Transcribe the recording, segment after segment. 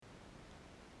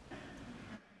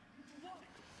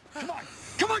Come on!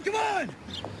 Come on, come on!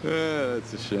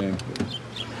 That's a shame.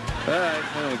 All right,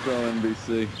 I'm gonna call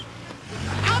NBC.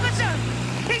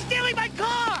 Officer! He's stealing my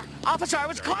car! Officer, I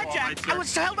was carjacked. right, I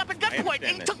was held up at gunpoint.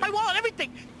 He took my wallet,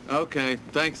 everything. Okay,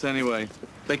 thanks anyway.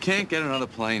 They can't get another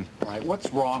plane. All right,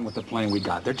 what's wrong with the plane we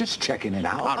got? They're just checking it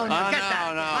out. Oh, forget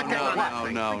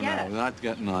that. No, Forget it. not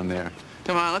getting on there.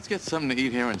 Come on, let's get something to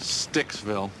eat here in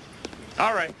Sticksville.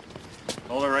 All right.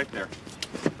 Hold it right there.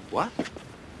 What?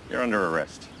 You're under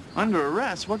arrest. Under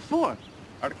arrest? What for?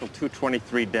 Article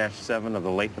 223-7 of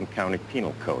the Latham County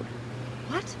Penal Code.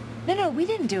 What? No, we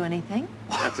didn't do anything.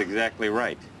 That's exactly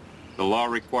right. The law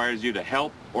requires you to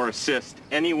help or assist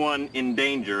anyone in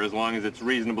danger as long as it's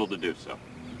reasonable to do so.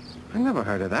 I never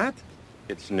heard of that.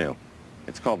 It's new.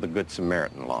 It's called the Good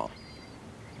Samaritan Law.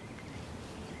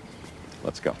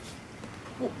 Let's go.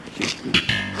 A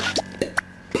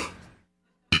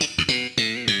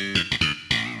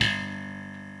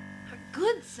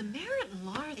Good Samaritan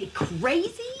law? Are they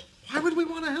crazy? Why would we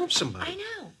want to help somebody? I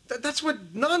know. That's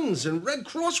what nuns and Red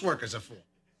Cross workers are for.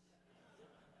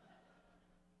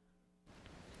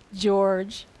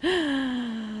 George.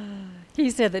 He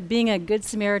said that being a Good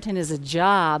Samaritan is a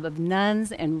job of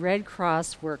nuns and Red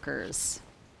Cross workers.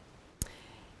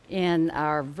 In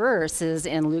our verses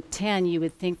in Luke 10, you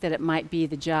would think that it might be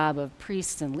the job of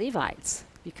priests and Levites,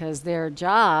 because their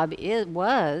job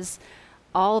was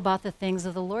all about the things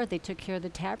of the Lord. They took care of the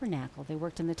tabernacle. They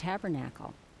worked in the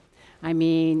tabernacle. I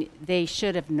mean, they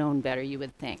should have known better, you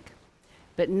would think.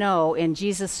 But no, in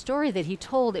Jesus' story that he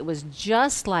told, it was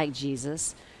just like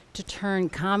Jesus to turn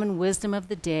common wisdom of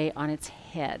the day on its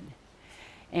head.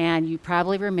 And you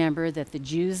probably remember that the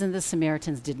Jews and the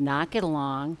Samaritans did not get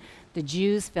along. The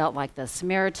Jews felt like the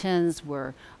Samaritans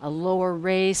were a lower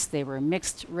race, they were a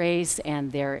mixed race,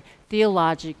 and their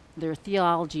theology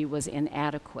was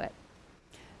inadequate.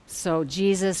 So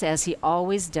Jesus, as he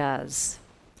always does,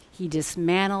 he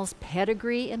dismantles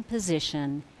pedigree and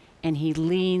position, and he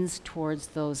leans towards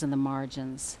those in the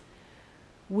margins.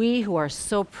 We who are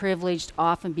so privileged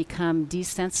often become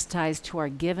desensitized to our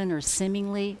given or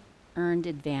seemingly earned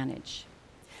advantage.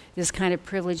 This kind of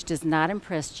privilege does not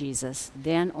impress Jesus,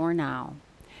 then or now,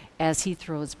 as he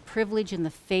throws privilege in the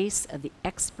face of the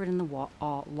expert in the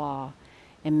law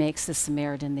and makes the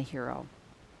Samaritan the hero.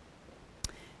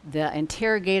 The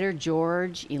interrogator,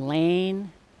 George,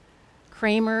 Elaine,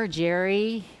 Kramer,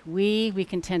 Jerry, we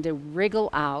can tend to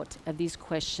wriggle out of these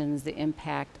questions that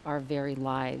impact our very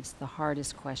lives, the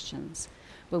hardest questions.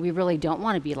 But we really don't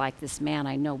want to be like this man,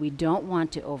 I know. We don't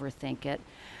want to overthink it.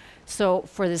 So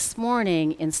for this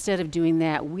morning, instead of doing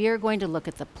that, we are going to look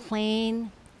at the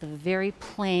very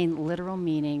plain, literal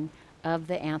meaning of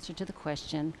the answer to the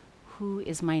question, who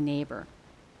is my neighbor?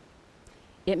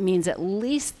 It means at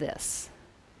least this: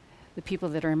 the people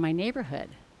that are in my neighborhood,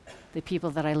 the people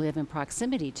that I live in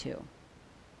proximity to,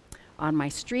 on my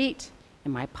street,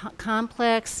 in my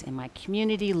complex, in my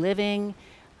community living,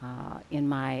 in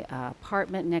my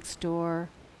apartment next door,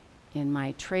 in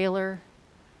my trailer.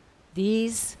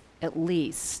 These, at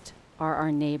least, are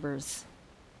our neighbors.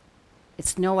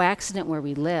 It's no accident where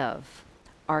we live.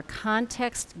 Our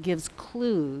context gives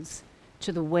clues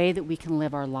to the way that we can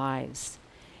live our lives.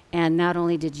 And not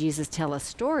only did Jesus tell a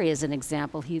story as an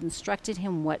example, he instructed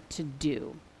him what to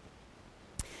do.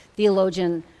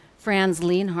 Theologian Franz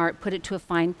Leonhardt put it to a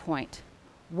fine point.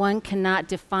 One cannot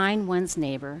define one's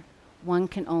neighbor. One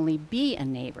can only be a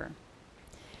neighbor.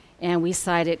 And we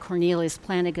cited Cornelius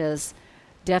Plantinga's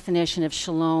definition of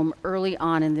shalom early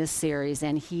on in this series,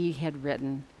 and he had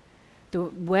written, the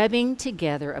webbing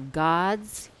together of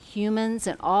God's, humans,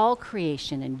 and all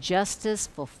creation in justice,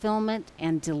 fulfillment,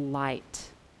 and delight.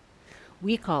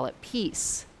 We call it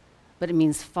peace, but it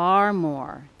means far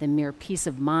more than mere peace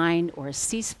of mind or a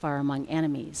ceasefire among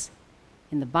enemies.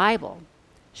 In the Bible,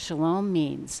 shalom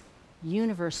means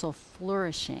universal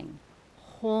flourishing,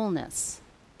 wholeness,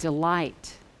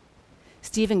 delight.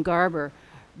 Stephen Garber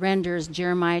renders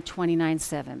Jeremiah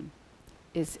 29:7.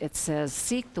 It says,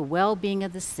 seek the well-being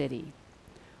of the city,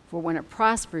 for when it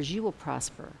prospers, you will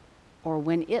prosper, or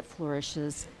when it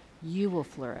flourishes, you will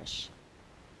flourish.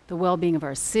 The well-being of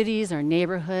our cities, our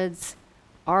neighborhoods,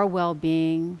 our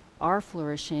well-being, our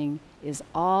flourishing is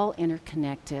all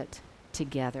interconnected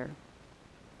together.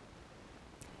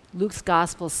 Luke's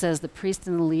gospel says the priest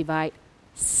and the Levite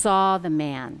saw the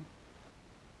man,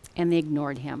 and they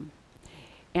ignored him.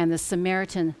 And the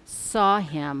Samaritan saw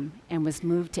him and was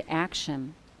moved to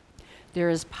action. There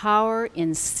is power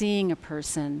in seeing a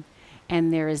person,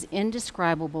 and there is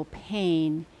indescribable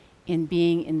pain in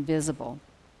being invisible.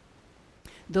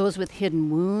 Those with hidden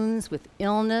wounds, with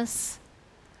illness,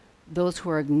 those who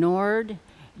are ignored,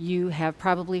 You have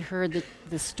probably heard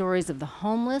the stories of the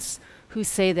homeless who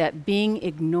say that being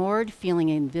ignored, feeling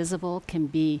invisible, can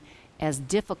be as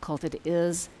difficult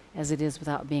as it is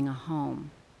without being a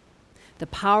home. The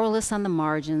powerless on the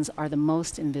margins are the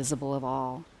most invisible of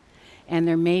all. And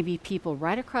there may be people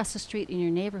right across the street in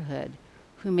your neighborhood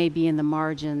who may be in the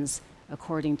margins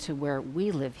according to where we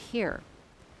live here.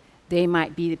 They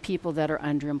might be the people that are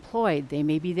underemployed. They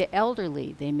may be the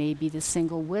elderly. They may be the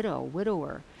single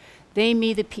widower. They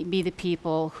may be the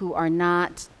people who are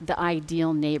not the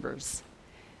ideal neighbors.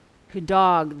 The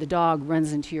dog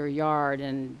runs into your yard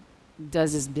and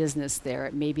does his business there.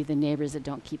 It may be the neighbors that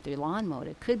don't keep their lawn mowed.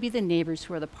 It could be the neighbors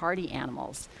who are the party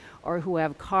animals or who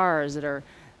have cars that are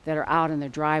out in their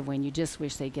driveway and you just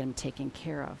wish they'd get them taken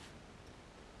care of.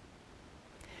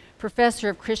 Professor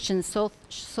of Christian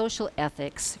Social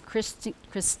Ethics,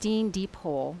 Christine D.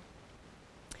 Pohl,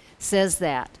 says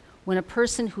that when a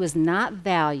person who is not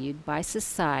valued by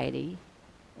society,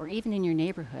 or even in your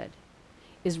neighborhood,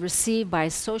 is received by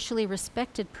a socially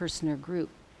respected person or group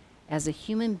as a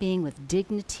human being with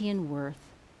dignity and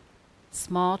worth,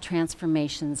 small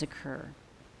transformations occur.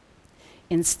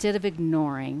 Instead of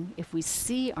ignoring, if we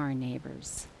see our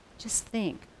neighbors, just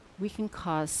think we can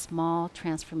cause small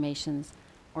transformations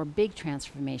or big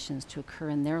transformations to occur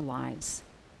in their lives.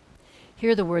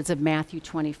 Hear the words of Matthew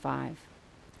 25.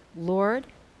 Lord,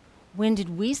 when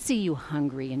did we see you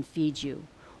hungry and feed you,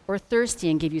 or thirsty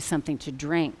and give you something to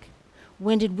drink?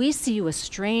 When did we see you a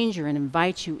stranger and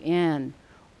invite you in,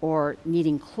 or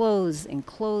needing clothes and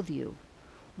clothe you?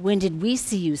 When did we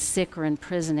see you sick or in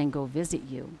prison and go visit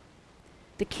you?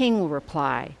 The king will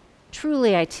reply,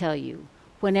 truly I tell you,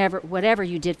 whatever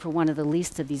you did for one of the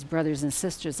least of these brothers and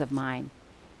sisters of mine,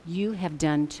 you have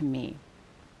done to me.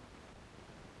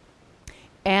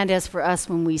 And as for us,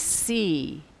 when we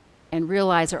see and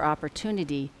realize our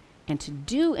opportunity and to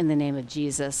do in the name of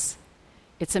Jesus,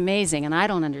 it's amazing, and I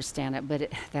don't understand it,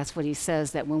 but that's what he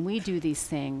says, that when we do these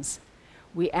things,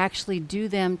 we actually do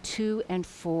them to and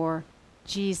for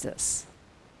Jesus,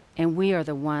 and we are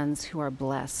the ones who are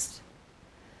blessed.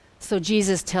 So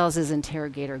Jesus tells his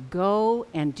interrogator, go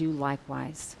and do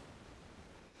likewise.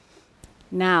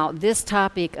 Now, this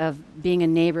topic of being a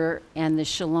neighbor and the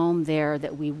shalom there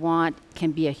that we want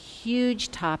can be a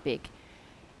huge topic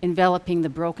enveloping the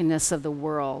brokenness of the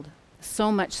world,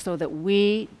 so much so that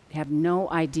we have no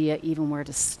idea even where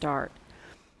to start.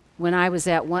 When I was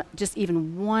at just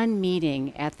even one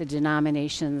meeting at the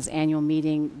denomination's annual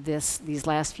meeting these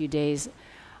last few days,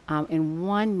 in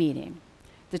one meeting,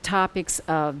 the topics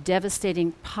of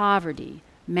devastating poverty,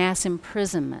 mass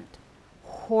imprisonment,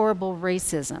 horrible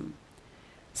racism,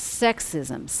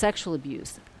 sexism, sexual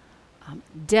abuse,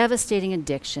 devastating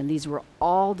addiction, these were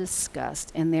all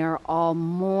discussed, and they are all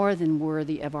more than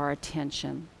worthy of our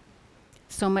attention.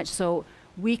 So much so,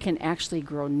 we can actually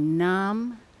grow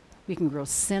numb, we can grow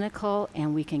cynical,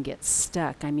 and we can get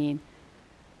stuck. I mean,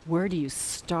 where do you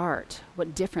start?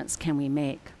 What difference can we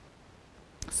make?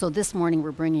 So this morning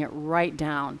we're bringing it right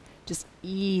down, just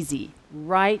easy,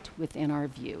 right within our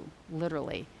view,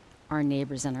 literally, our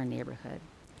neighbors in our neighborhood.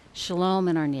 Shalom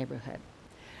in our neighborhood.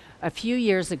 A few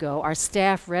years ago, our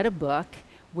staff read a book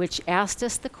which asked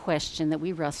us the question that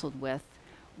we wrestled with,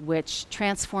 which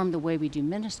transformed the way we do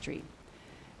ministry.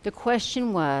 The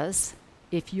question was,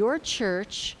 if your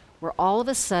church were all of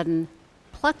a sudden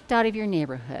plucked out of your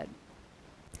neighborhood,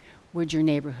 would your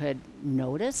neighborhood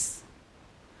notice?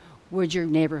 Would your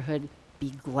neighborhood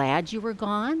be glad you were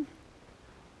gone?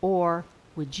 Or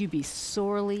would you be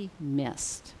sorely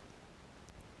missed?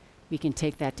 We can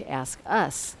take that to ask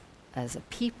us as a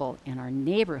people in our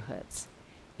neighborhoods.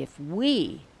 If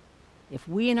we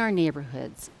in our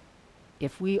neighborhoods,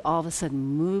 if we all of a sudden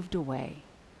moved away,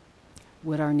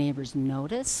 would our neighbors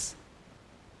notice?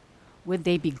 Would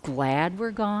they be glad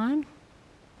we're gone?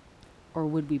 Or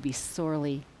would we be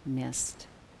sorely missed?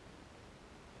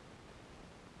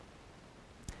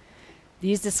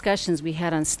 These discussions we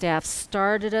had on staff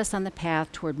started us on the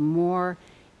path toward more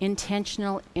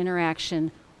intentional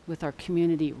interaction with our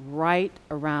community right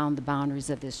around the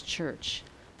boundaries of this church.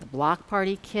 The block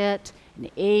party kit, an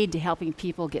aid to helping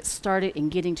people get started in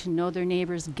getting to know their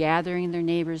neighbors, gathering their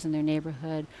neighbors in their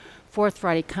neighborhood. Fourth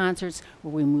Friday concerts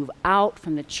where we move out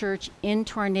from the church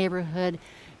into our neighborhood,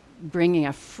 bringing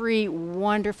a free,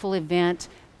 wonderful event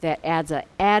that adds an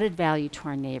added value to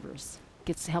our neighbors.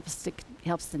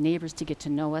 Helps the neighbors to get to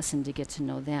know us and to get to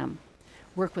know them.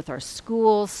 Work with our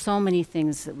schools, so many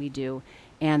things that we do,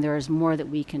 and there is more that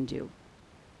we can do.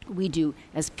 We do,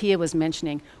 as Pia was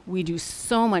mentioning, we do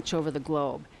so much over the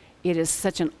globe. It is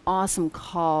such an awesome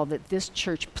call that this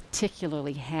church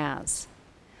particularly has.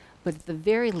 But at the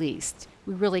very least,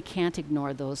 we really can't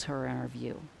ignore those who are in our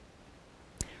view.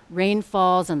 Rain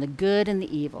falls on the good and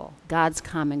the evil, God's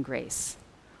common grace.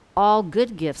 All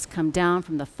good gifts come down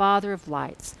from the Father of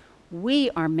lights. We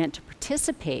are meant to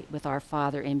participate with our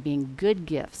Father in being good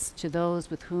gifts to those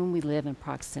with whom we live in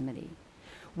proximity.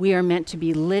 We are meant to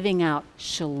be living out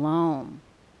shalom,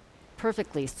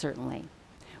 perfectly, certainly.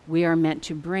 We are meant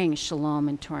to bring shalom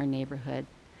into our neighborhood.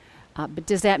 But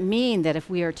does that mean that if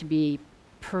we are to be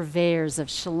purveyors of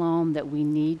shalom, that we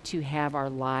need to have our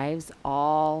lives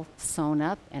all sewn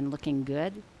up and looking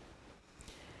good?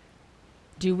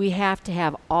 Do we have to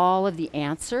have all of the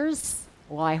answers?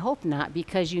 Well, I hope not,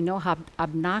 because you know how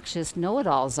obnoxious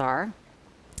know-it-alls are.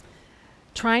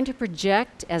 Trying to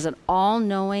project as an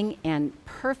all-knowing and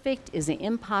perfect is an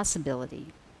impossibility.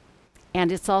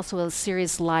 And it's also a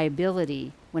serious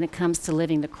liability when it comes to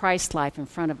living the Christ life in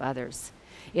front of others.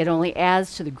 It only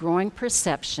adds to the growing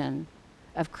perception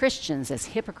of Christians as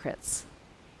hypocrites.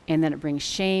 And then it brings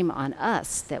shame on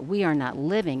us that we are not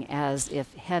living as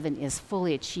if heaven is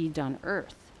fully achieved on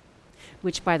earth,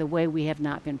 which, by the way, we have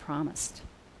not been promised.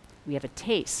 We have a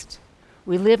taste.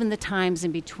 We live in the times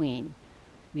in between.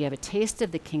 We have a taste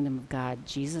of the kingdom of God.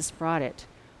 Jesus brought it.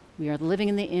 We are living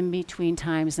in the in-between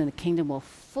times, and the kingdom will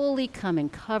fully come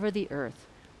and cover the earth.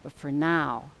 But for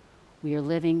now, we are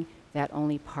living that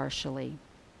only partially.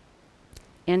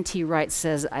 N.T. Wright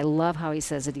says, I love how he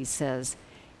says it, he says,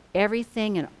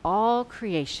 everything in all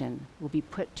creation will be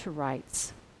put to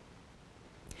rights.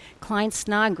 Klein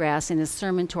Snodgrass, in his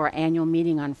sermon to our annual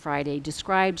meeting on Friday,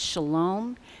 described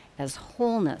shalom as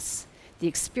wholeness, the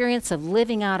experience of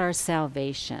living out our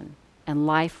salvation and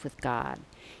life with God.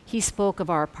 He spoke of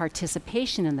our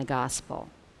participation in the gospel.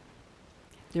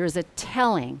 There is a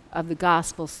telling of the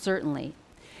gospel, certainly,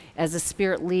 as the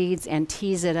Spirit leads and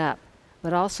tees it up.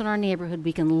 But also in our neighborhood,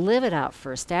 we can live it out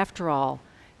first. After all,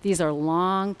 these are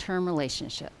long-term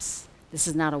relationships. This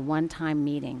is not a one-time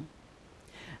meeting.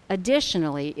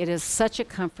 Additionally, it is such a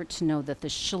comfort to know that the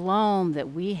shalom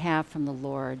that we have from the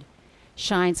Lord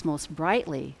shines most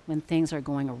brightly when things are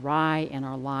going awry in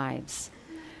our lives.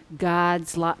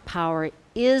 God's power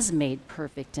is made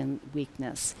perfect in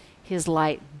weakness. His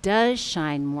light does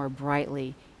shine more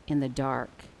brightly in the dark.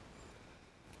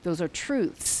 Those are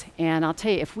truths. And I'll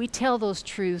tell you, if we tell those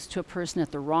truths to a person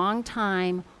at the wrong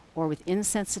time or with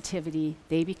insensitivity,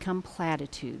 they become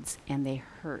platitudes and they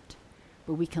hurt.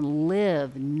 But we can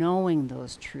live knowing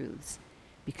those truths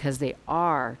because they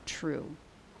are true.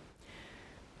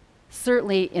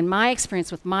 Certainly, in my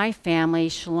experience with my family,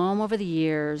 shalom over the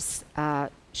years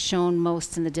shone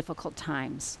most in the difficult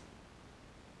times.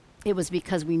 It was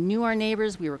because we knew our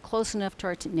neighbors, we were close enough to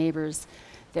our neighbors,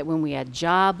 that when we had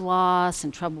job loss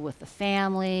and trouble with the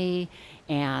family,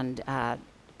 and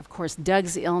of course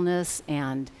Doug's illness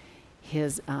and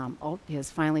his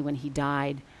finally when he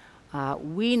died,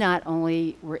 we not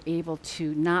only were able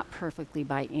to, not perfectly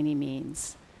by any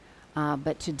means,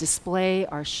 but to display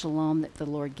our shalom that the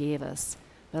Lord gave us,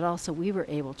 but also we were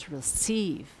able to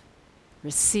receive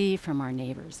from our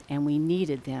neighbors, and we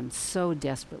needed them so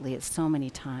desperately at so many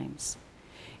times.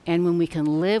 And when we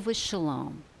can live with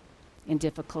shalom in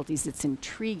difficulties, it's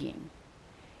intriguing,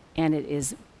 and it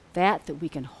is that we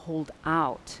can hold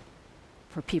out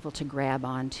for people to grab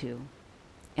onto,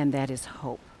 and that is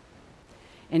hope.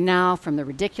 And now, from the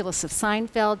ridiculous of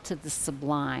Seinfeld to the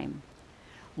sublime,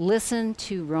 listen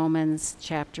to Romans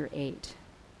chapter 8.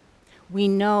 We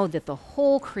know that the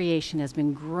whole creation has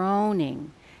been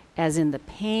groaning as in the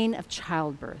pain of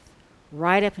childbirth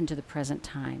right up into the present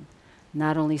time.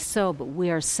 Not only so, but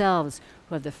we ourselves,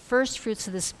 who have the first fruits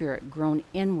of the Spirit, groan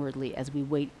inwardly as we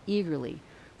wait eagerly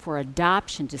for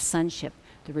adoption to sonship,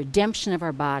 the redemption of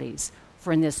our bodies.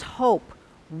 For in this hope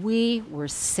we were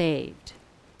saved.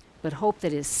 But hope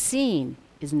that is seen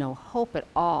is no hope at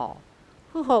all.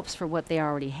 Who hopes for what they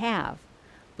already have?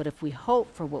 But if we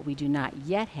hope for what we do not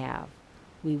yet have,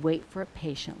 we wait for it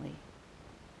patiently.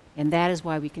 And that is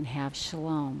why we can have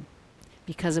shalom,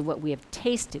 because of what we have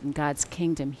tasted in God's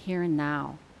kingdom here and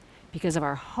now, because of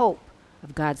our hope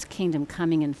of God's kingdom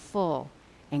coming in full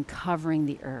and covering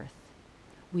the earth.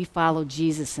 We follow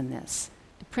Jesus in this,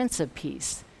 the Prince of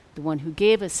Peace, the one who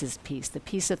gave us his peace, the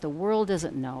peace that the world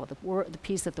doesn't know, the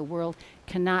peace that the world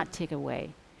cannot take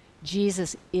away.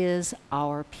 Jesus is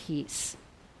our peace.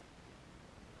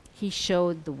 He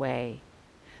showed the way.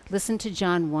 Listen to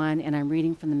John 1, and I'm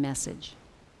reading from the Message.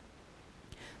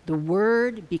 The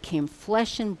Word became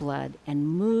flesh and blood and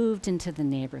moved into the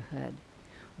neighborhood.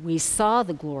 We saw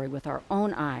the glory with our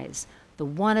own eyes, the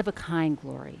one-of-a-kind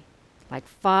glory, like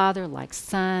Father, like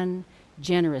Son,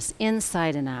 generous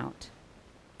inside and out,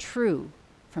 true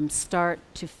from start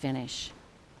to finish.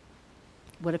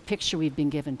 What a picture we've been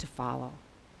given to follow.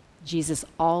 Jesus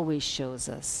always shows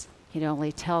us. He not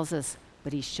only tells us,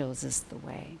 but he shows us the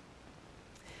way.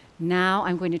 Now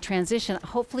I'm going to transition.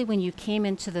 Hopefully when you came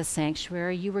into the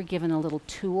sanctuary, you were given a little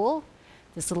tool,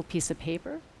 this little piece of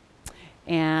paper.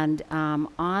 And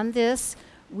on this,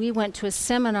 we went to a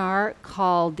seminar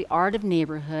called The Art of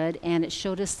Neighborhood, and it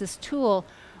showed us this tool,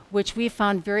 which we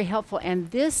found very helpful. And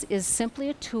this is simply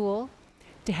a tool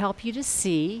to help you to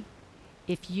see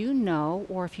if you know,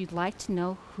 or if you'd like to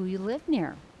know, who you live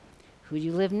near, who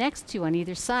you live next to on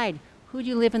either side, who do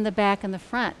you live in the back and the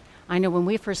front. I know when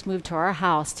we first moved to our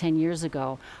house 10 years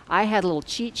ago, I had a little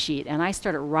cheat sheet, and I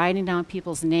started writing down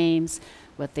people's names,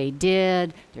 what they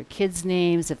did, their kids'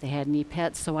 names, if they had any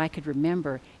pets, so I could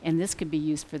remember. And this could be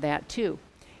used for that too.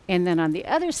 And then on the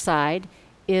other side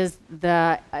is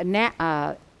the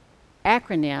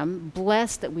acronym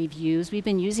BLESS that we've used. We've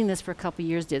been using this for a couple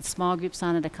years, did small groups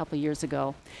on it a couple years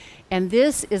ago. And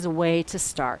this is a way to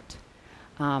start.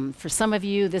 For some of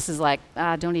you, this is like,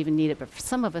 don't even need it, but for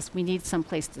some of us, we need some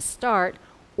place to start,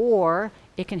 or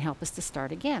it can help us to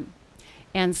start again.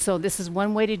 And so this is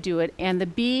one way to do it. And the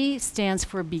B stands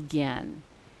for begin.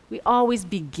 We always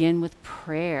begin with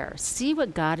prayer. See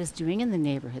what God is doing in the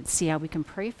neighborhood. See how we can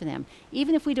pray for them.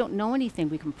 Even if we don't know anything,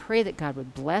 we can pray that God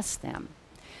would bless them.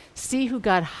 See who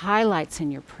God highlights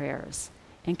in your prayers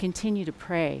and continue to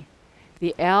pray.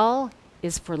 The L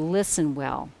is for listen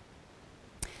well.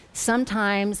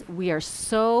 Sometimes we are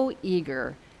so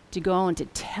eager to go and to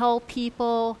tell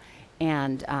people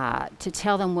and to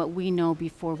tell them what we know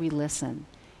before we listen.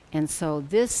 And so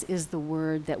this is the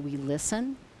word that we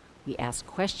listen. We ask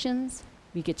questions.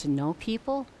 We get to know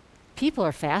people. People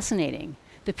are fascinating.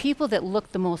 The people that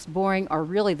look the most boring are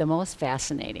really the most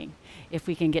fascinating if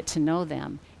we can get to know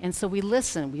them. And so we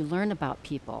listen. We learn about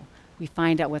people. We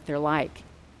find out what they're like.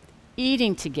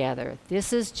 Eating together.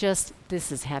 This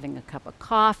is having a cup of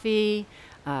coffee,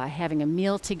 having a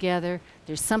meal together.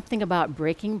 There's something about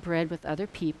breaking bread with other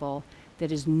people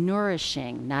that is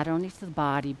nourishing, not only to the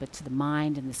body, but to the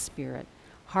mind and the spirit.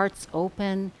 Hearts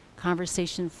open,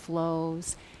 conversation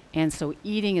flows, and so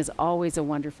eating is always a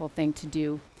wonderful thing to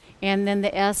do. And then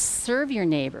the S, serve your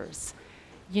neighbors.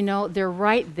 You know, they're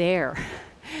right there.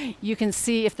 You can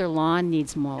see if their lawn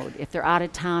needs mowed, if they're out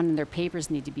of town and their papers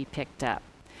need to be picked up.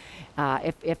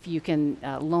 If you can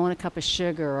loan a cup of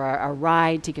sugar or a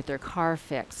ride to get their car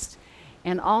fixed.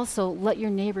 And also, let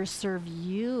your neighbors serve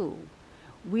you.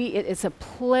 It's a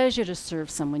pleasure to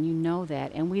serve someone, you know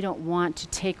that, and we don't want to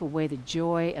take away the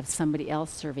joy of somebody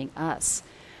else serving us.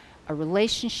 A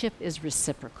relationship is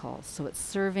reciprocal, so it's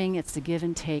serving, it's a give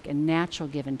and take, a natural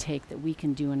give and take that we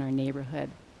can do in our neighborhood.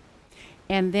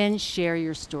 And then share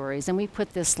your stories. And we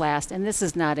put this last, and this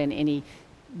is not in any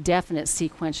definite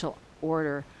sequential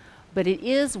order, but it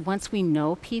is once we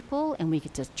know people and we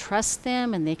get to trust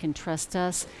them and they can trust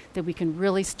us, that we can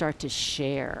really start to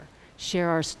share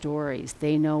our stories.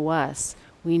 They know us.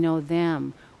 We know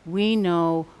them. We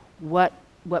know what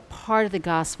part of the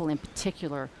gospel in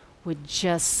particular would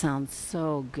just sound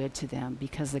so good to them,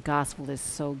 because the gospel is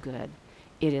so good.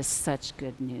 It is such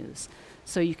good news.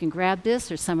 So you can grab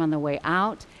this or some on the way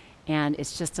out, and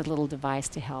it's just a little device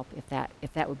to help if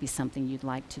that would be something you'd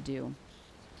like to do.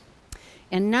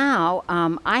 And now,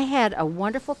 I had a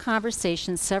wonderful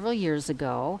conversation several years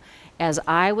ago as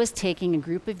I was taking a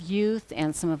group of youth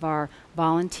and some of our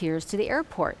volunteers to the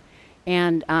airport.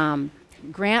 And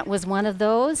Grant was one of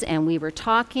those, and we were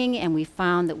talking, and we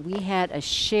found that we had a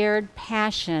shared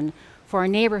passion for our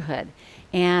neighborhood.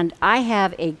 And I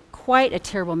have quite a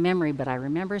terrible memory, but I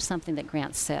remember something that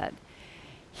Grant said.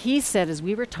 He said, as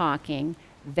we were talking,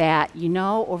 that,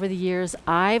 over the years,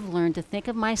 I've learned to think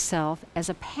of myself as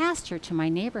a pastor to my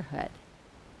neighborhood,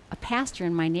 a pastor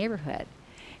in my neighborhood.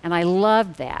 And I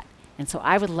loved that. And so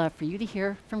I would love for you to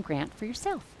hear from Grant for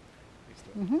yourself.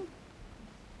 Mm-hmm.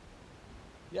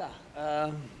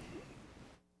 Yeah.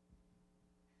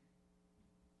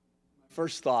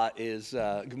 First thought is,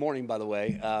 good morning, by the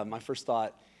way. My first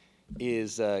thought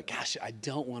is, gosh, I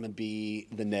don't want to be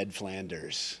the Ned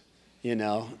Flanders.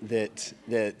 That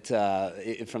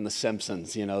from The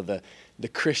Simpsons, the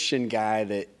Christian guy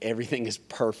that everything is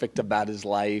perfect about his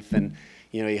life, and,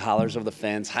 he hollers over the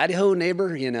fence, "Howdy-ho,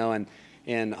 neighbor,"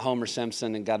 and Homer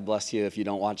Simpson, and God bless you, if you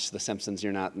don't watch The Simpsons,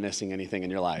 you're not missing anything in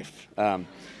your life. But,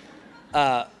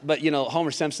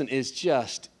 Homer Simpson is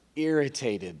just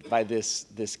irritated by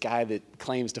this guy that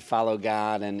claims to follow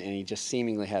God, and he just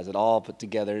seemingly has it all put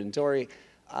together. And Dory,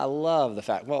 I love the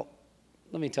fact,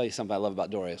 let me tell you something I love about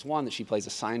Dory. It's one, that she plays a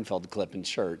Seinfeld clip in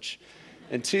church.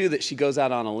 And two, that she goes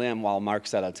out on a limb while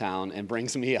Mark's out of town and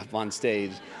brings me up on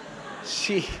stage.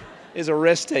 She is a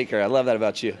risk taker. I love that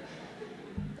about you.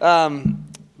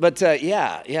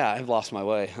 Yeah, I've lost my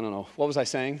way. I don't know. What was I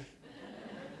saying?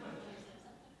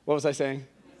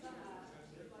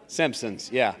 Simpsons,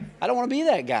 yeah. I don't want to be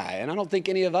that guy, and I don't think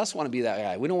any of us want to be that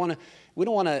guy. We don't want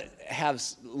to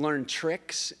learn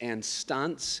tricks and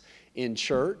stunts in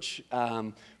church. We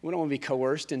don't want to be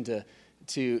coerced into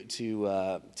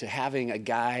having a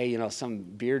guy, some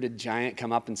bearded giant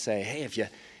come up and say, hey, if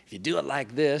you do it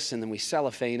like this, and then we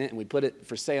cellophane it and we put it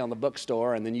for sale in the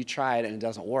bookstore, and then you try it and it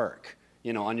doesn't work,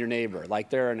 on your neighbor, like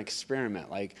they're an experiment.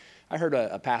 Like I heard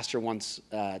a pastor once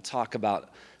talk about,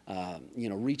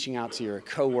 reaching out to your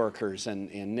coworkers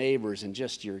and neighbors and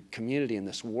just your community in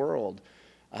this world.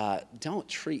 Don't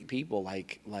treat people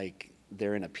like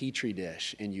they're in a petri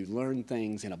dish and you learn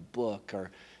things in a book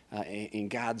or in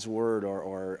God's word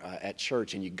or at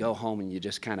church, and you go home and you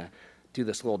just kind of do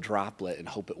this little droplet and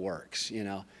hope it works,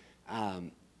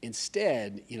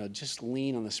 Instead, just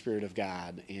lean on the Spirit of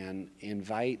God and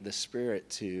invite the Spirit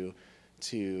to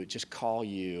just call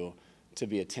you to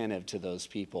be attentive to those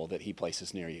people that He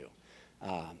places near you.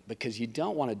 Because you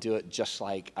don't want to do it just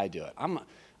like I do it.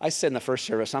 I said in the first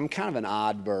service, I'm kind of an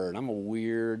odd bird. I'm a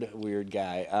weird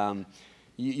guy.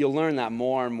 You'll learn that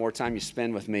more and more time you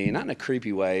spend with me, not in a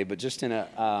creepy way, but just in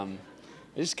I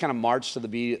just kind of march to the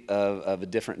beat of a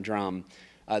different drum.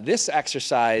 This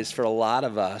exercise for a lot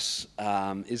of us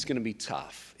is going to be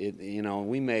tough.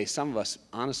 Some of us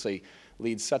honestly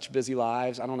lead such busy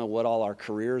lives. I don't know what all our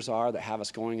careers are that have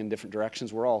us going in different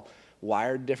directions. We're all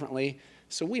wired differently.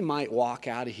 So we might walk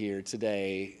out of here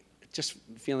today just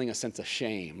feeling a sense of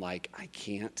shame, like I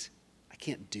can't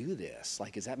do this.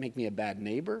 Like, does that make me a bad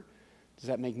neighbor? Does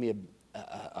that make me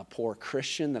a poor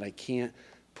Christian that I can't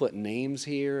put names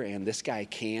here and this guy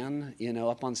can,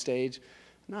 up on stage?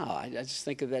 No, I just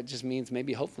think that just means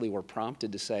maybe hopefully we're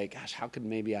prompted to say, gosh, how could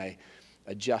maybe I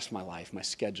adjust my life, my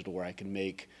schedule to where I can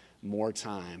make more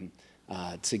time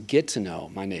to get to know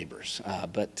my neighbors,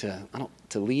 but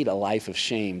to lead a life of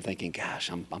shame thinking, gosh,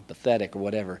 I'm pathetic or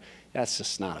whatever, that's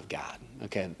just not of God,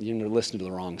 okay? You're listening to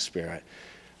the wrong spirit.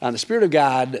 The Spirit of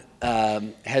God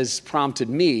has prompted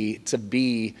me to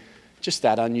be just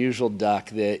that unusual duck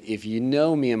that if you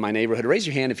know me in my neighborhood, raise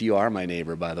your hand if you are my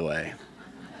neighbor, by the way,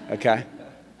 okay?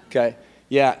 Okay,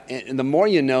 yeah, and the more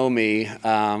you know me,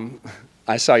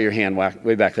 I saw your hand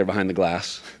way back there behind the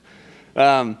glass.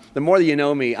 The more that you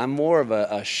know me, I'm more of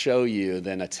a show you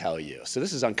than a tell you. So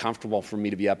this is uncomfortable for me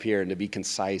to be up here, and to be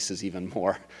concise is even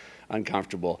more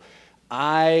uncomfortable.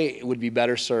 I would be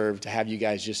better served to have you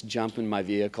guys just jump in my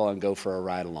vehicle and go for a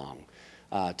ride along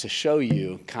to show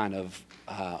you kind of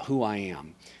who I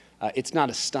am. It's not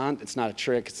a stunt. It's not a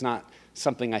trick. It's not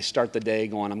something I start the day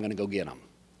going, I'm going to go get them,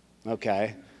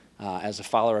 okay? As a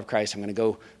follower of Christ, I'm going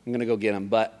to go get them.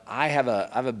 But I have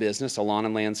a business, a lawn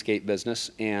and landscape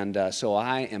business, and so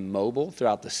I am mobile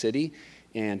throughout the city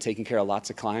and taking care of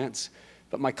lots of clients.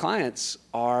 But my clients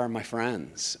are my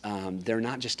friends. They're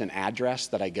not just an address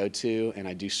that I go to and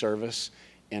I do service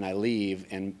and I leave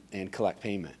and collect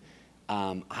payment.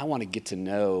 I want to get to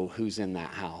know who's in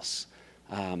that house.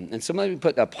 And so let me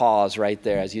put a pause right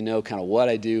there, as you know kind of what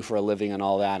I do for a living and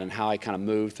all that, and how I kind of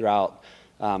move throughout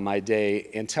my day,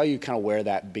 and tell you kind of where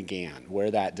that began, where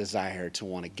that desire to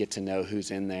want to get to know who's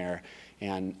in there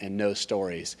and know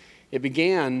stories. It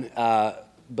began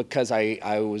because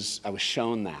I was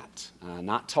shown that,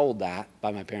 not told that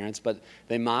by my parents, but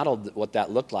they modeled what that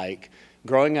looked like.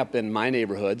 Growing up in my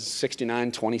neighborhood,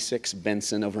 6926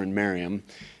 Benson over in Merriam.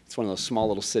 It's one of those small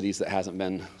little cities that hasn't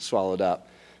been swallowed up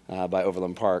by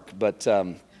Overland Park. But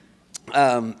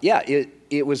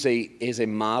it was a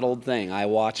modeled thing. I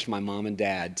watched my mom and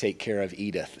dad take care of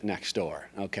Edith next door,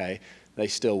 okay? They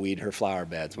still weed her flower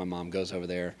beds. My mom goes over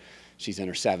there. She's in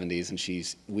her 70s, and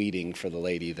she's weeding for the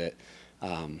lady that,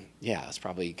 it's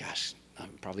probably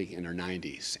in her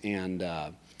 90s.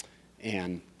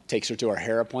 And takes her to her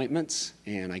hair appointments,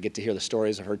 and I get to hear the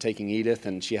stories of her taking Edith,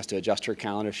 and she has to adjust her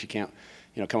calendar. She can't,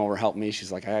 come over and help me.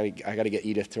 She's like, I got to get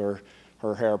Edith to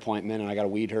her hair appointment, and I got to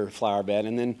weed her flower bed.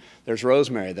 And then there's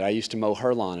Rosemary, that I used to mow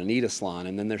her lawn and Edith's lawn.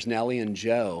 And then there's Nellie and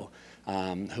Joe,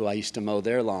 who I used to mow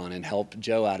their lawn and help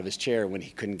Joe out of his chair when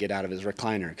he couldn't get out of his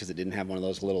recliner because it didn't have one of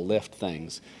those little lift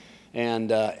things. And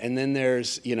then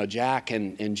there's, Jack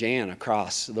and Jan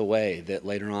across the way that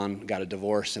later on got a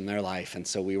divorce in their life. And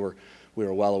so we were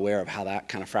well aware of how that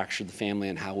kind of fractured the family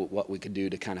and what we could do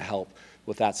to kind of help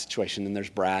with that situation. And there's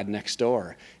Brad next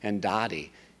door and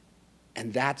Dottie.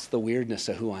 And that's the weirdness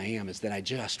of who I am, is that I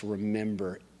just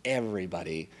remember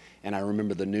everybody, and I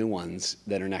remember the new ones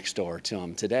that are next door to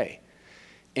them today.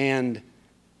 And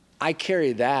I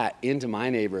carry that into my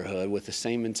neighborhood with the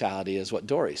same mentality as what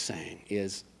Dory's saying,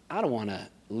 is I don't want to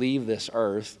leave this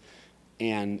earth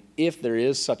And if there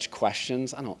is such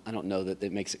questions, I don't know that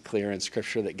it makes it clear in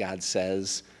Scripture that God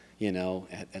says, you know,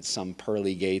 at some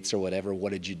pearly gates or whatever,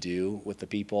 what did you do with the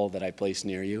people that I placed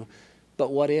near you?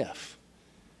 But what if?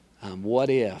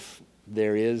 What if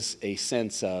there is a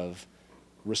sense of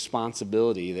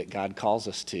responsibility that God calls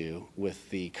us to with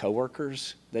the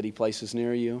coworkers that he places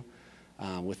near you,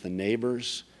 with the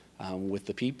neighbors, with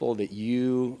the people that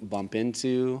you bump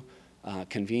into,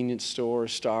 convenience store,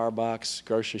 Starbucks,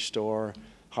 grocery store,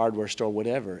 hardware store,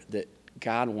 whatever, that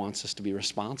God wants us to be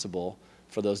responsible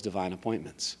for those divine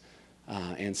appointments.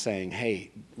 And saying,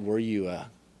 hey, were you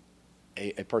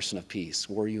a person of peace?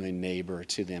 Were you a neighbor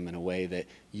to them in a way that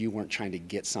you weren't trying to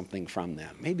get something from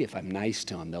them? Maybe if I'm nice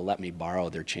to them, they'll let me borrow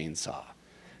their chainsaw.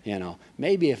 You know,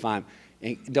 maybe if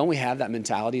don't we have that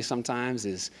mentality sometimes,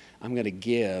 is I'm going to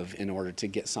give in order to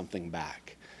get something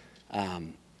back?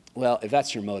 Well, if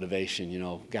that's your motivation, you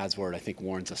know, God's word, I think,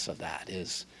 warns us of that,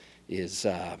 is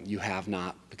you have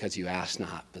not because you ask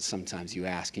not, but sometimes you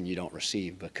ask and you don't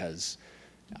receive because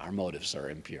our motives are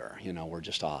impure. You know, we're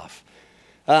just off.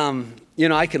 You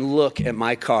know, I can look at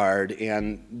my card,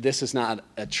 and this is not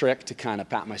a trick to kind of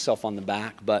pat myself on the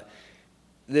back, but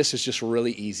this is just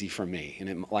really easy for me.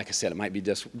 And like I said, it might be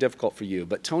difficult for you.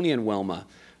 But Tony and Wilma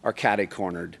are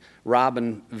catty-cornered. Rob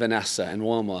and Vanessa, and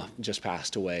Wilma just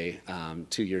passed away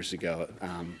 2 years ago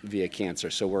via cancer.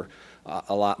 So we're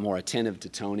a lot more attentive to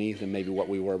Tony than maybe what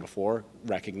we were before,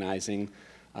 recognizing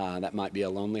that might be a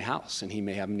lonely house, and he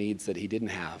may have needs that he didn't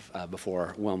have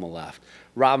before Wilma left.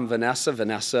 Rob and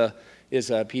Vanessa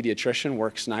is a pediatrician,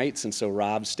 works nights, and so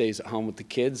Rob stays at home with the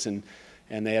kids, and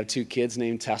they have 2 kids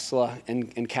named Tesla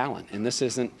and Callan. And this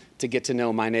isn't to get to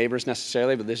know my neighbors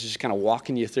necessarily, but this is just kind of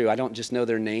walking you through. I don't just know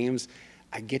their names.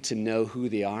 I get to know who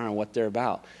they are and what they're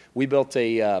about. We built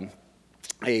a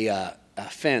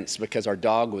fence because our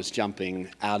dog was jumping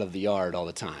out of the yard all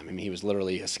the time. I mean, he was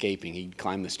literally escaping. He'd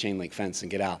climb this chain link fence and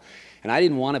get out. And I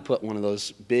didn't want to put one of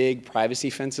those big privacy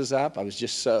fences up. I was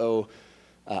just so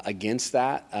against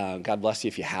that. God bless you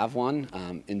if you have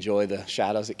one. Enjoy the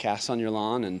shadows it casts on your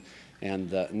lawn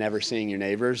and never seeing your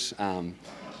neighbors.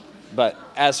 But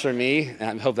as for me,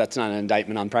 I hope that's not an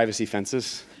indictment on privacy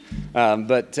fences.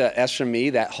 But as for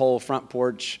me, that whole front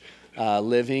porch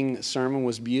living sermon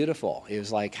was beautiful. It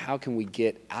was like, how can we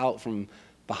get out from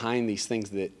behind these things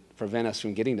that prevent us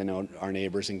from getting to know our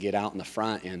neighbors and get out in the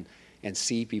front and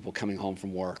see people coming home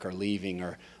from work or leaving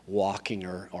or walking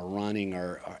or running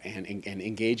and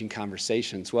engage in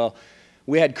conversations. Well,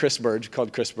 we had Chris Burge,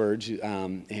 called Chris Burge,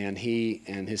 and he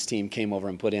and his team came over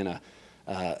and put in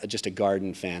just a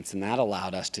garden fence, and that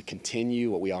allowed us to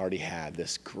continue what we already had,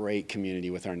 this great community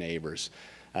with our neighbors.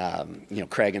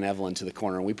 Craig and Evelyn to the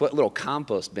corner. And we put little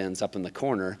compost bins up in the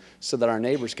corner so that our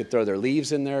neighbors could throw their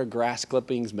leaves in there, grass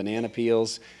clippings, banana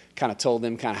peels, kind of told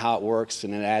them kind of how it works,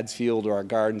 and it adds fuel to our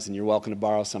gardens, and you're welcome to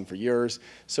borrow some for yours.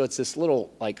 So it's this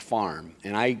little like farm.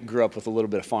 And I grew up with a little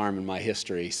bit of farm in my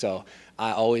history, so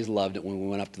I always loved it when we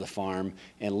went up to the farm.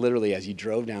 And literally as you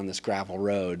drove down this gravel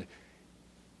road,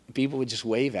 people would just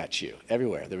wave at you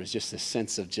everywhere. There was just this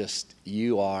sense of just,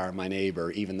 you are my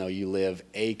neighbor, even though you live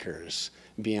acres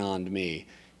beyond me.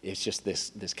 It's just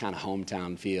this kind of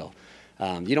hometown feel.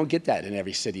 You don't get that in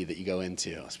every city that you go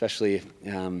into, especially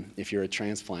if you're a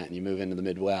transplant and you move into the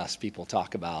Midwest. People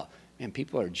talk about, man,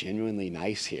 people are genuinely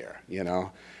nice here, you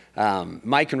know.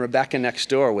 Mike and Rebecca next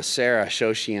door with Sarah,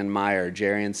 Shoshi and Meyer,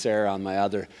 Jerry and Sarah on my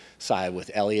other side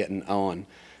with Elliot and Owen.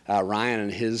 Ryan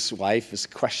and his wife is a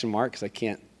question mark because I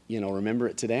can't remember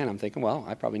it today, and I'm thinking, well,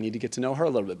 I probably need to get to know her a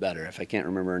little bit better if I can't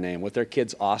remember her name. With their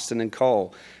kids, Austin and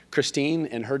Cole. Christine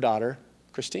and her daughter,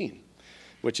 Christine,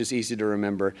 which is easy to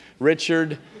remember.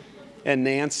 Richard and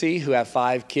Nancy, who have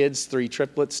 5 kids, 3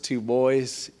 triplets, 2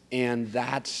 boys, and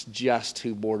that's just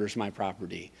who borders my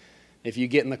property. If you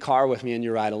get in the car with me and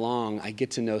you ride along, I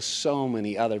get to know so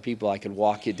many other people. I could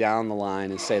walk you down the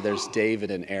line and say there's David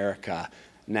and Erica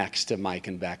next to Mike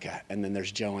and Becca, and then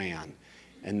there's Joanne,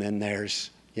 and then there's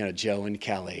Joe and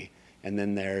Kelly, and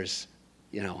then there's,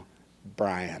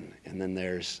 Brian, and then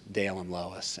there's Dale and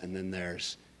Lois, and then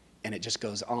and it just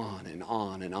goes on and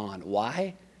on and on.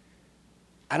 Why?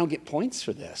 I don't get points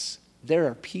for this. There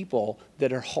are people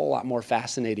that are a whole lot more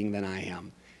fascinating than I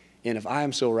am. And if I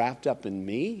am so wrapped up in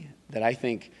me that I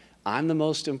think I'm the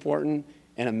most important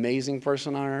and amazing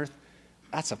person on earth,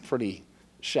 that's a pretty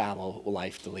shallow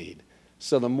life to lead.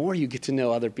 So the more you get to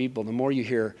know other people, the more you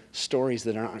hear stories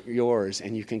that aren't yours,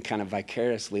 and you can kind of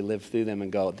vicariously live through them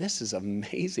and go, this is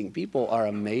amazing. People are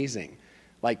amazing.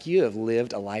 Like, you have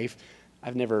lived a life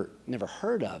I've never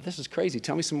heard of. This is crazy.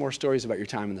 Tell me some more stories about your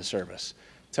time in the service.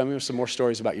 Tell me some more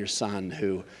stories about your son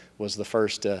who was the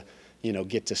first to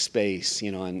get to space,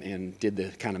 and did the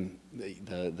kind of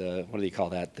the what do you call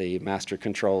that? The master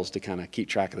controls to kind of keep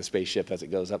track of the spaceship as it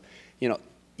goes up.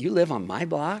 You live on my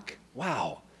block?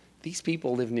 Wow, these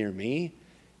people live near me.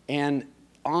 And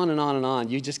on and on and on.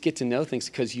 You just get to know things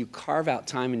because you carve out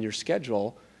time in your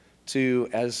schedule to,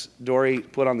 as Dory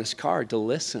put on this card, to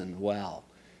listen well.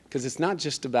 Because it's not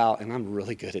just about, and I'm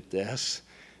really good at this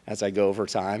as I go over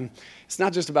time, it's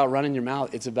not just about running your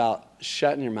mouth, it's about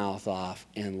shutting your mouth off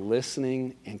and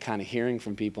listening and kind of hearing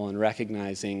from people and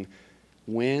recognizing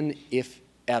when, if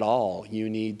at all, you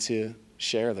need to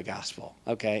share the gospel,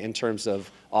 okay, in terms of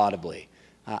audibly.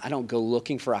 I don't go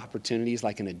looking for opportunities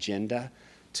like an agenda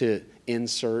to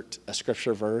insert a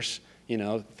scripture verse,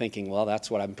 thinking, well, that's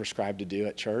what I'm prescribed to do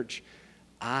at church.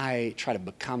 I try to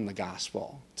become the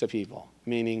gospel to people,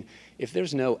 meaning if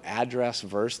there's no address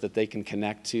verse that they can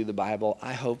connect to the Bible,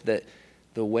 I hope that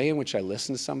the way in which I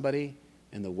listen to somebody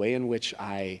and the way in which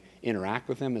I interact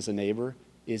with them as a neighbor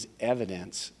is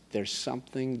evidence there's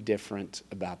something different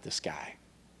about this guy.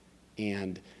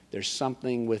 And there's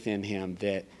something within him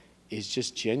that is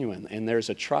just genuine. And there's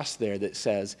a trust there that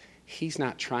says, he's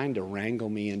not trying to wrangle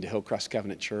me into Hillcrest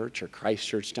Covenant Church or Christ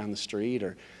Church down the street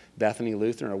or Bethany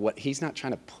Lutheran or what. He's not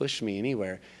trying to push me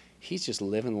anywhere. He's just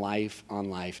living life on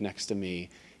life next to me,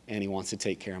 and he wants to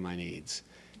take care of my needs.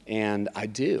 And I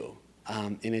do.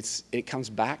 And it comes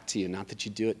back to you, not that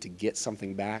you do it to get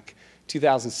something back.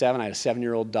 2007, I had a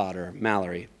 7-year-old daughter,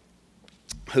 Mallory,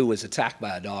 who was attacked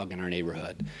by a dog in our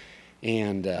neighborhood.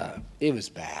 And it was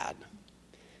bad.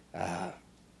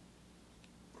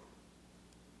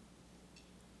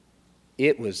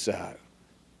 It was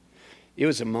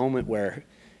a moment where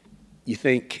you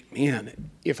think, man,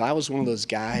 if I was one of those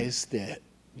guys that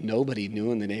nobody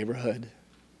knew in the neighborhood,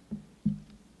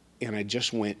 and I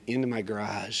just went into my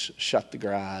garage, shut the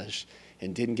garage,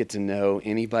 and didn't get to know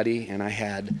anybody, and I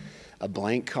had a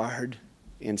blank card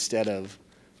instead of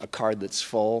a card that's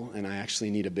full, and I actually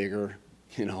need a bigger,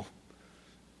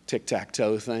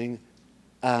 tic-tac-toe thing,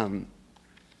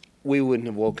 we wouldn't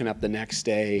have woken up the next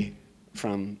day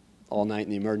from all night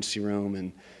in the emergency room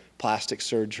and plastic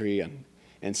surgery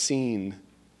and seen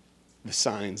the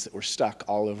signs that were stuck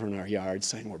all over in our yard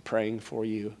saying, we're praying for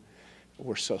you,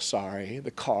 we're so sorry.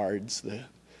 The cards,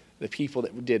 the people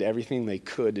that did everything they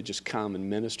could to just come and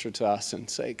minister to us and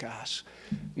say, gosh,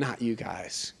 not you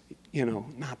guys,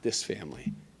 not this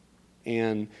family.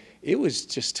 And it was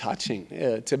just touching.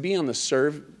 To be on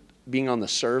being on the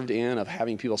served end of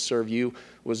having people serve you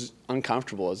was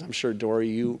uncomfortable, as I'm sure, Dory,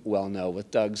 you well know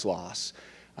with Doug's loss.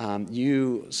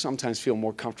 You sometimes feel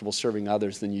more comfortable serving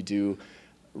others than you do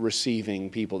receiving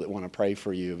people that want to pray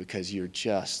for you, because you're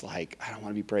just like, I don't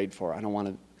want to be prayed for. I don't want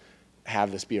to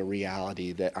have this be a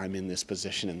reality that I'm in this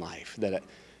position in life, that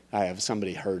I have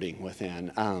somebody hurting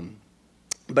within.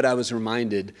 But I was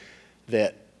reminded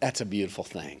that that's a beautiful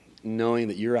thing, knowing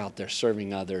that you're out there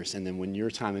serving others, and then when your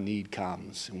time of need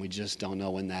comes, and we just don't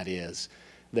know when that is,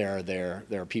 there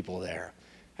are people there.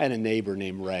 I had a neighbor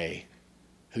named Ray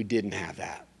who didn't have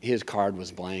that. His card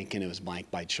was blank, and it was blank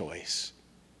by choice.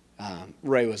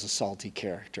 Ray was a salty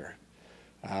character.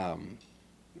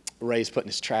 Ray's putting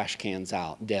his trash cans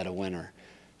out dead of winter,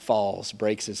 falls,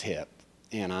 breaks his hip,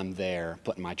 and I'm there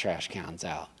putting my trash cans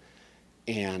out.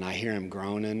 And I hear him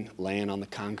groaning, laying on the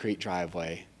concrete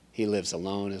driveway. He lives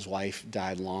alone. His wife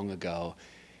died long ago.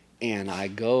 And I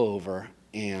go over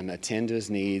and attend to his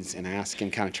needs and ask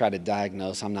him, kind of try to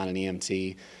diagnose. I'm not an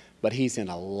EMT, but he's in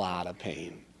a lot of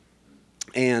pain.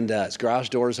 And his garage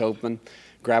door's open,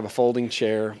 grab a folding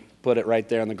chair, put it right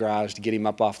there in the garage to get him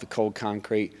up off the cold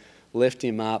concrete, lift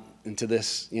him up into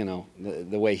this, the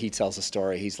way he tells the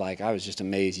story. He's like, I was just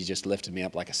amazed. He just lifted me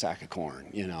up like a sack of corn,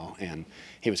 and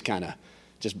he was kind of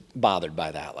just bothered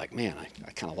by that. Like, man,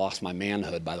 I kind of lost my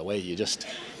manhood by the way you just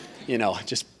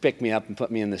picked me up and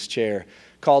put me in this chair.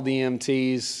 Called the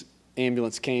EMTs,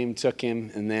 ambulance came, took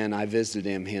him, and then I visited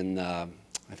him in, I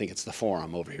think it's the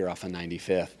Forum over here off of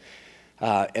 95th.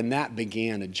 And that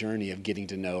began a journey of getting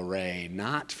to know Ray,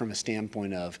 not from a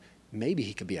standpoint of maybe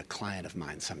he could be a client of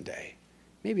mine someday.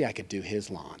 Maybe I could do his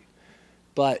lawn.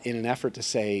 But in an effort to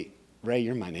say, Ray,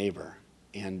 you're my neighbor.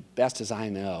 And best as I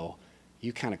know,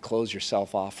 you kind of close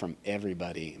yourself off from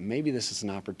everybody. Maybe this is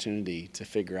an opportunity to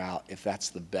figure out if that's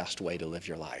the best way to live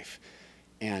your life.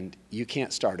 And you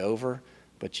can't start over,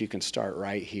 but you can start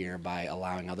right here by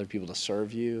allowing other people to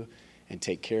serve you and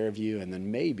take care of you. And then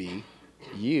maybe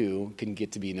you can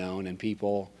get to be known and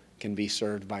people can be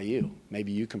served by you.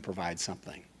 Maybe you can provide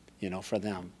something, for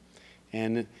them.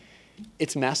 And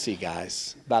it's messy,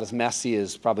 guys. About as messy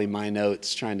as probably my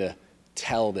notes trying to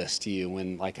tell this to you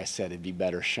when, like I said, it'd be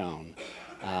better shown.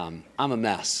 I'm a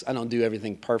mess. I don't do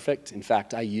everything perfect. In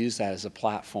fact, I use that as a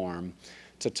platform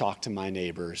to talk to my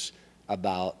neighbors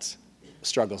about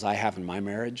struggles I have in my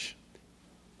marriage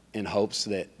in hopes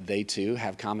that they too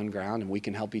have common ground and we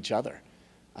can help each other.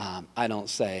 I don't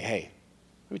say, hey,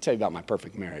 let me tell you about my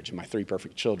perfect marriage and my 3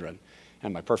 perfect children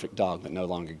and my perfect dog that no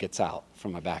longer gets out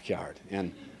from my backyard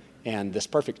and this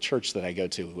perfect church that I go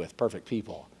to with perfect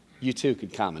people. You too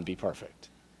could come and be perfect.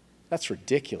 That's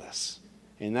ridiculous.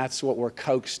 And that's what we're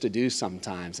coaxed to do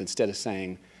sometimes, instead of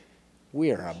saying,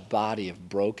 we are a body of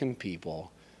broken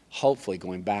people, hopefully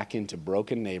going back into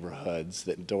broken neighborhoods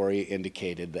that Dory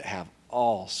indicated that have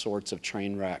all sorts of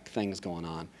train wreck things going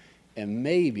on. And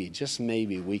maybe, just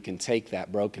maybe, we can take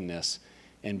that brokenness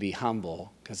and be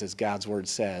humble, because as God's word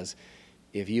says,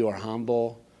 if you are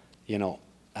humble, you'll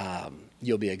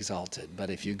be exalted.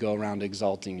 But if you go around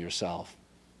exalting yourself,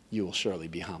 you will surely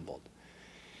be humbled.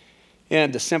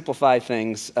 And to simplify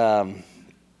things,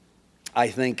 I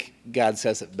think God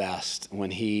says it best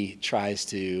when he tries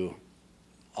to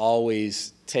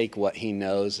always take what he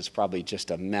knows is probably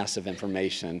just a mess of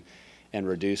information and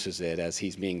reduces it as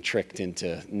he's being tricked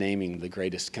into naming the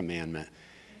greatest commandment.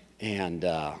 And,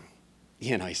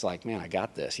 he's like, man, I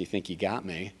got this. You think you got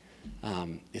me?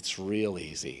 It's real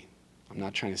easy. I'm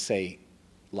not trying to say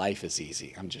life is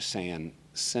easy. I'm just saying,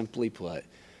 simply put,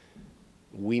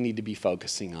 we need to be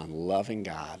focusing on loving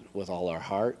God with all our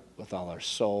heart, with all our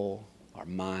soul, our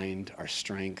mind, our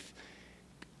strength.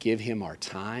 Give him our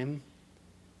time,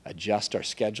 adjust our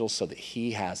schedule so that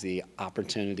he has the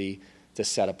opportunity to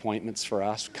set appointments for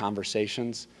us,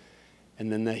 conversations.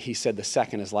 And then he said the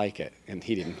second is like it. And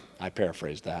he didn't, I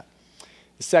paraphrased that.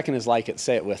 The second is like it,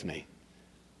 say it with me.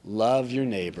 Love your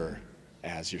neighbor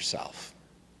as yourself.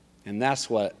 And that's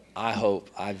what I hope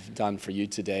I've done for you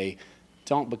today.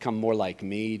 Don't become more like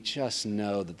me. Just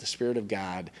know that the Spirit of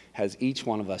God has each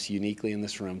one of us uniquely in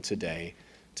this room today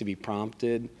to be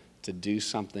prompted to do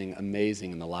something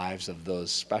amazing in the lives of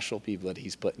those special people that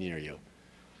he's put near you.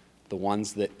 The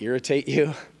ones that irritate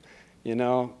you,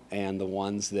 and the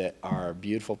ones that are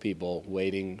beautiful people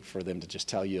waiting for them to just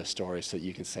tell you a story so that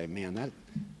you can say, man,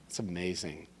 that's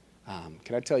amazing.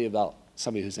 Can I tell you about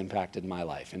somebody who's impacted my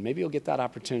life? And maybe you'll get that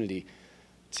opportunity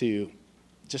to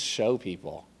just show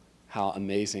people how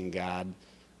amazing God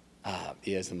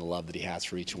is and the love that he has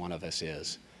for each one of us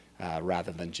is,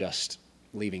 rather than just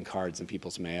leaving cards in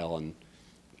people's mail and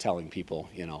telling people,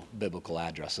 biblical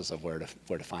addresses of where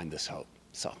to find this hope.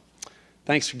 So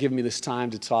thanks for giving me this time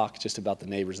to talk just about the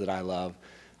neighbors that I love.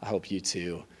 I hope you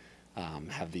too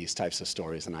have these types of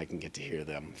stories and I can get to hear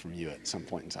them from you at some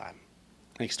point in time.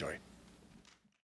 Thanks, Dory.